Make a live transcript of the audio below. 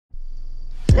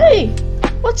Hey,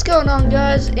 what's going on,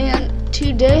 guys? And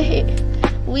today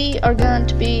we are going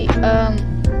to be,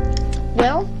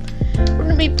 well, we're going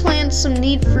to be playing some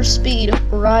Need for Speed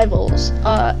Rivals.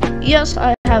 Yes,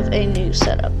 I have a new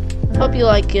setup. Hope you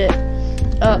like it.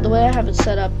 The way I have it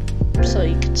set up so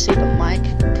you can see the mic,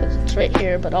 because it's right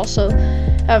here, but also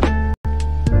have,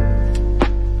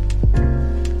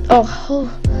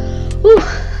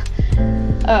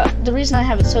 the reason I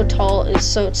have it so tall is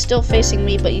so it's still facing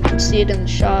me, but you can see it in the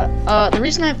shot. The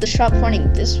reason I have the shot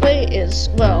pointing this way is,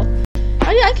 well,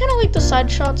 I kind of like the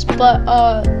side shots, but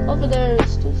over there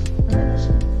is just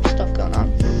stuff going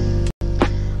on.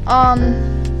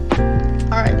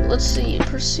 Alright, let's see.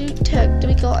 Pursuit tech. Do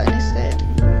we got anything?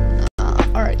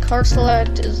 Alright, car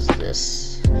select is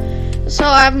this. So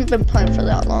I haven't been playing for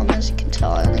that long, as you can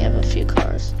tell. I only have a few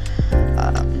cars.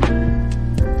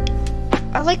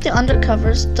 I like the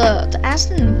undercovers. The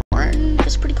Aston Martin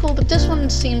is pretty cool, but this one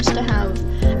seems to have,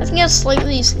 I think it has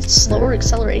slightly slower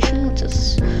acceleration, which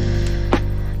is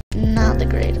not the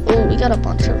great. Oh, we got a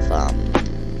bunch of,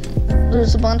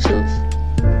 there's a bunch of,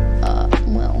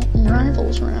 well,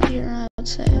 rivals around here, I would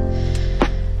say.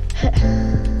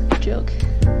 Joke.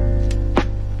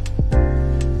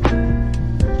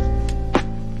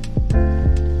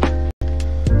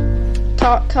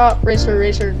 Cop, racer,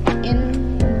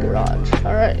 in garage.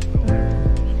 Alright.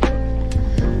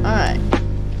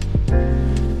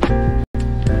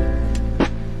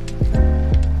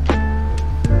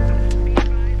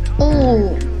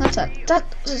 Oh, that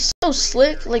is so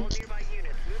slick. Like,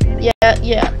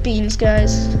 yeah, beans,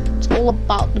 guys. It's all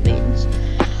about the beans.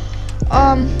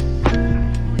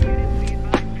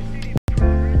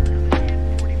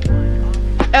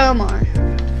 LMR.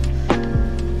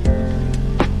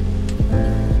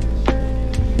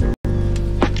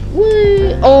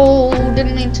 Oh,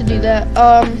 didn't mean to do that.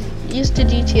 Used the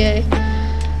GTA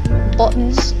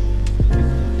buttons.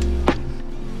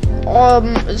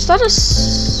 Is that a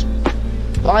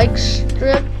spike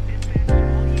strip?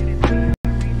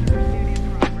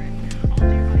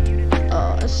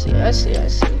 Oh, I see.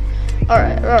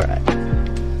 Alright.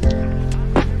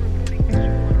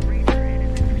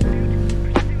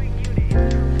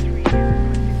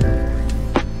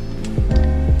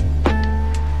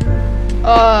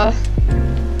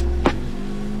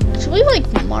 Should we like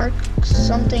mark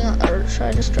something, or should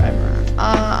I just drive around?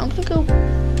 I'm gonna go.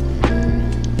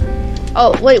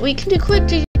 Oh wait, we can do quick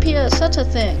GPS. That's a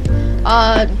thing.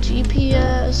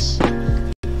 GPS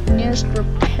nearest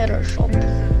repair shop.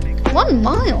 1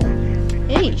 mile.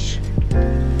 Eesh.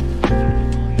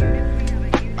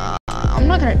 I'm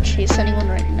not gonna chase anyone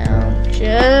right now.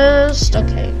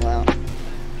 Okay. Well,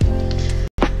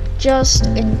 just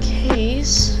in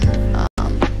case.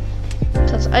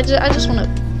 Cause I just want to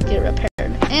get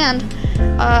repaired, and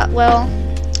well,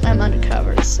 I'm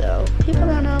undercover, so people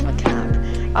don't know I'm a cop.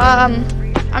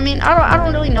 I mean, I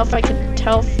don't really know if I could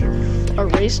tell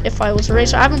if I was a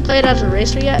racer. I haven't played as a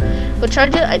racer yet, which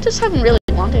I just haven't really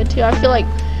wanted to. I feel like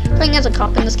playing as a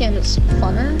cop in this game is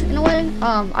funner in a way.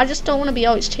 I just don't want to be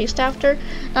always chased after.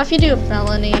 Now, if you do a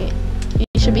felony, you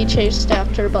should be chased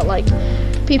after, but like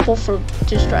people for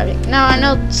just driving. Now, I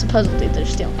know supposedly they're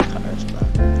stealing cars, but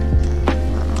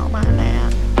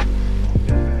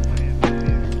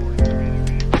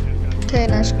okay,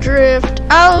 nice drift.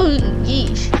 Oh,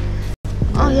 yeesh.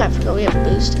 Oh, yeah, I forgot we have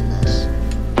boost in this.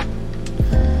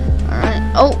 Alright.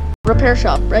 Oh, repair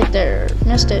shop right there.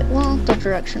 Missed it. Well, the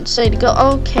directions say to go.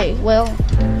 Okay, well,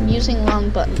 I'm using wrong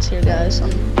buttons here, guys.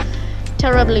 I'm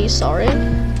terribly sorry.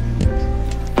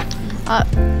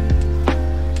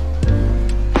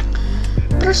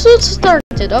 Pursuit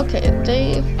started. Okay,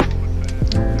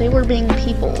 they were being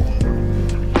people.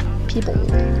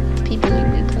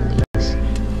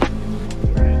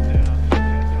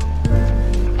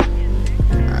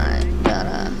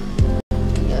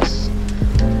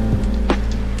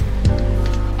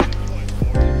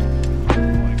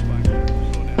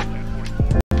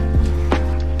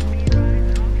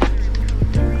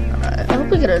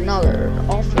 Get another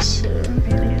officer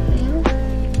here.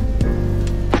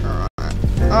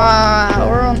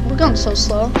 We're going so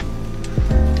slow.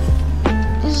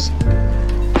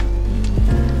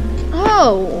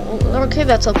 Oh, okay,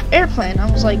 that's an airplane.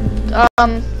 I was like,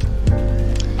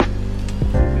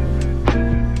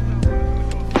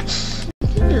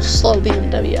 just slow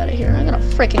BMW out of here. I got a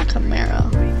freaking Camaro.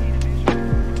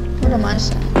 What am I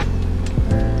saying?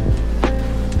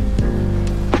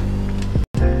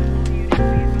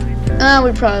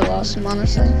 We probably lost him,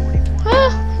 honestly.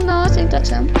 No, I think that's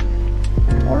him.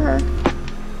 Or her.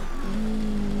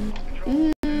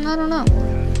 I don't know.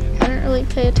 I didn't really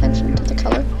pay attention to the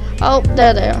color. Oh,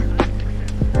 there they are.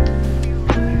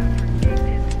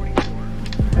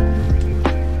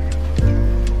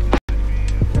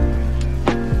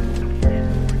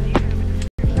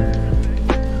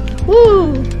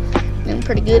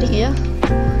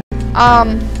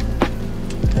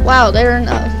 Wow, they're in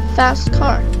a fast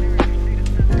car.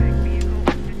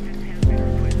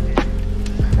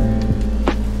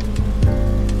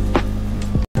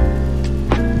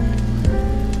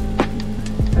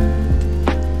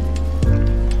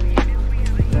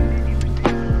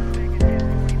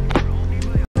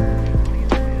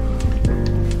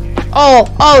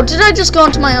 Oh, did I just go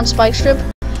into my own spike strip?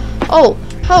 Oh,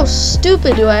 how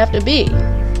stupid do I have to be?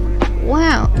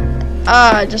 Wow.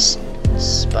 I just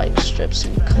spike stripped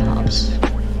some cops.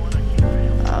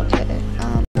 Okay,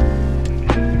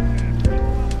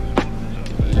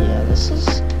 yeah, this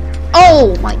is...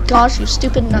 Oh my gosh, you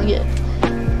stupid nugget.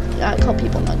 Yeah, I call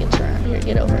people nuggets around here,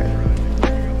 get over it.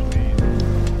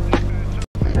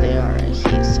 They are in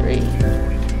Heat 3.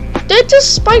 They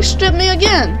just spike stripped me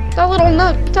again! That little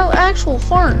nut, that actual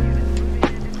fart.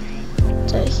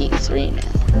 It's a Heat 3 now.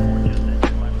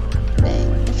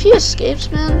 Dang. If he escapes,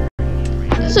 man,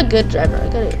 he's a good driver, I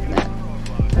gotta admit.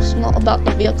 It's not about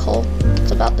the vehicle,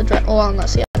 it's about the driver. Well,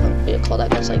 unless you have a vehicle that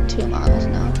goes like 2 miles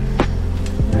an hour.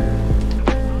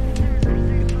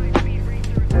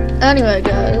 Anyway,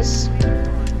 guys.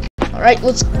 Alright,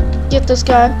 let's get this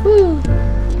guy. Woo!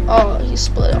 Oh, he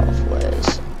split off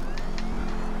ways.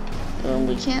 Well,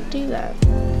 we can't do that.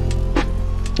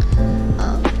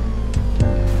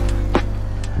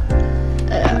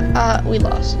 We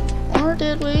lost. Or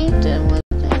did we?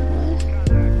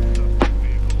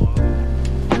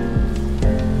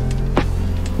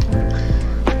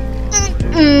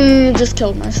 Just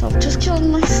killed myself.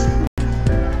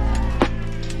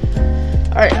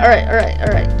 Alright.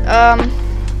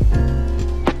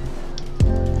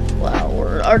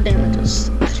 Wow, our damage is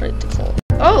straight to full.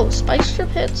 Oh, spike strip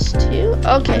hits too?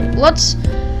 Okay, let's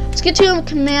get to a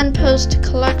command post to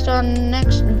collect our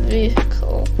next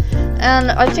vehicle.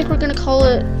 And I think we're gonna call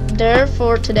it there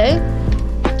for today.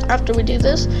 After we do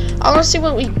this, I wanna see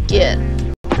what we get.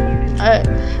 I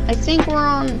think we're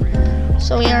on,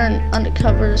 so we are in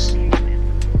undercovers.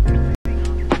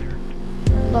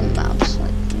 The map's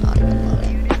like not even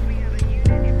loading.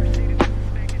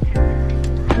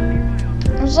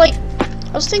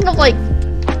 I was thinking of like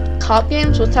cop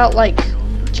games without like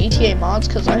GTA mods,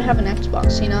 because I have an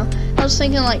Xbox, you know. I was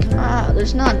thinking like,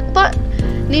 there's none. But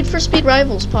Need for Speed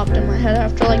Rivals popped in my head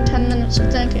after like 10 minutes of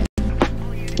thinking.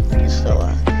 So,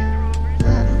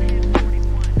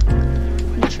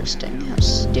 interesting how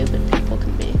stupid people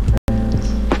can be.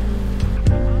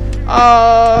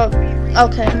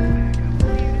 Okay.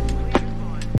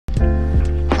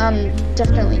 I'm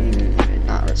definitely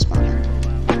not responding.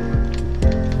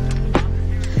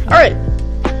 Alright.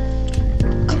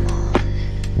 Come on.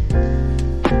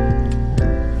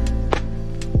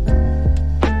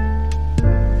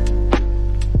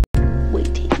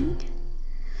 Waiting.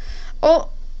 Oh.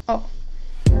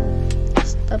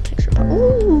 That's the picture.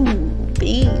 Ooh,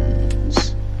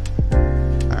 beans.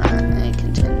 Alright,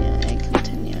 continue.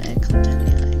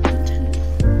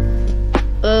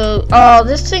 Oh,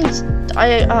 this thing's,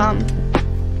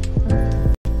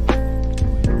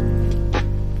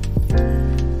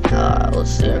 let's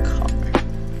see our car.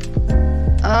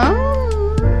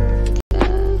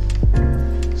 Okay.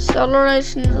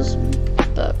 Acceleration is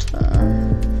better.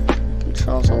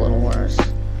 Controls a little worse.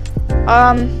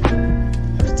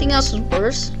 Everything else is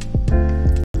worse.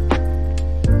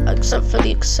 Except for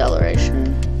the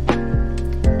acceleration.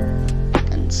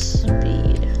 And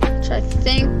speed. Which I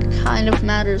think kind of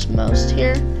matters most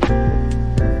here.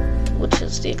 Which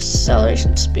is the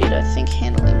acceleration speed. I think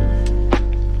handling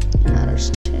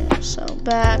matters too. So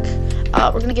back.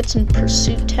 We're gonna get some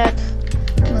pursuit tech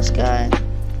on this guy.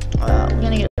 We're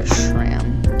gonna get a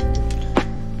SRAM.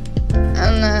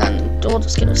 And then we'll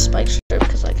just get a spike strip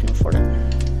because I can afford it.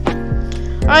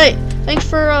 Alright, thanks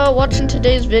for watching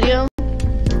today's video.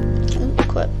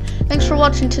 Thanks for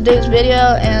watching today's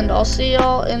video, and I'll see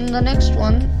y'all in the next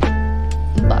one.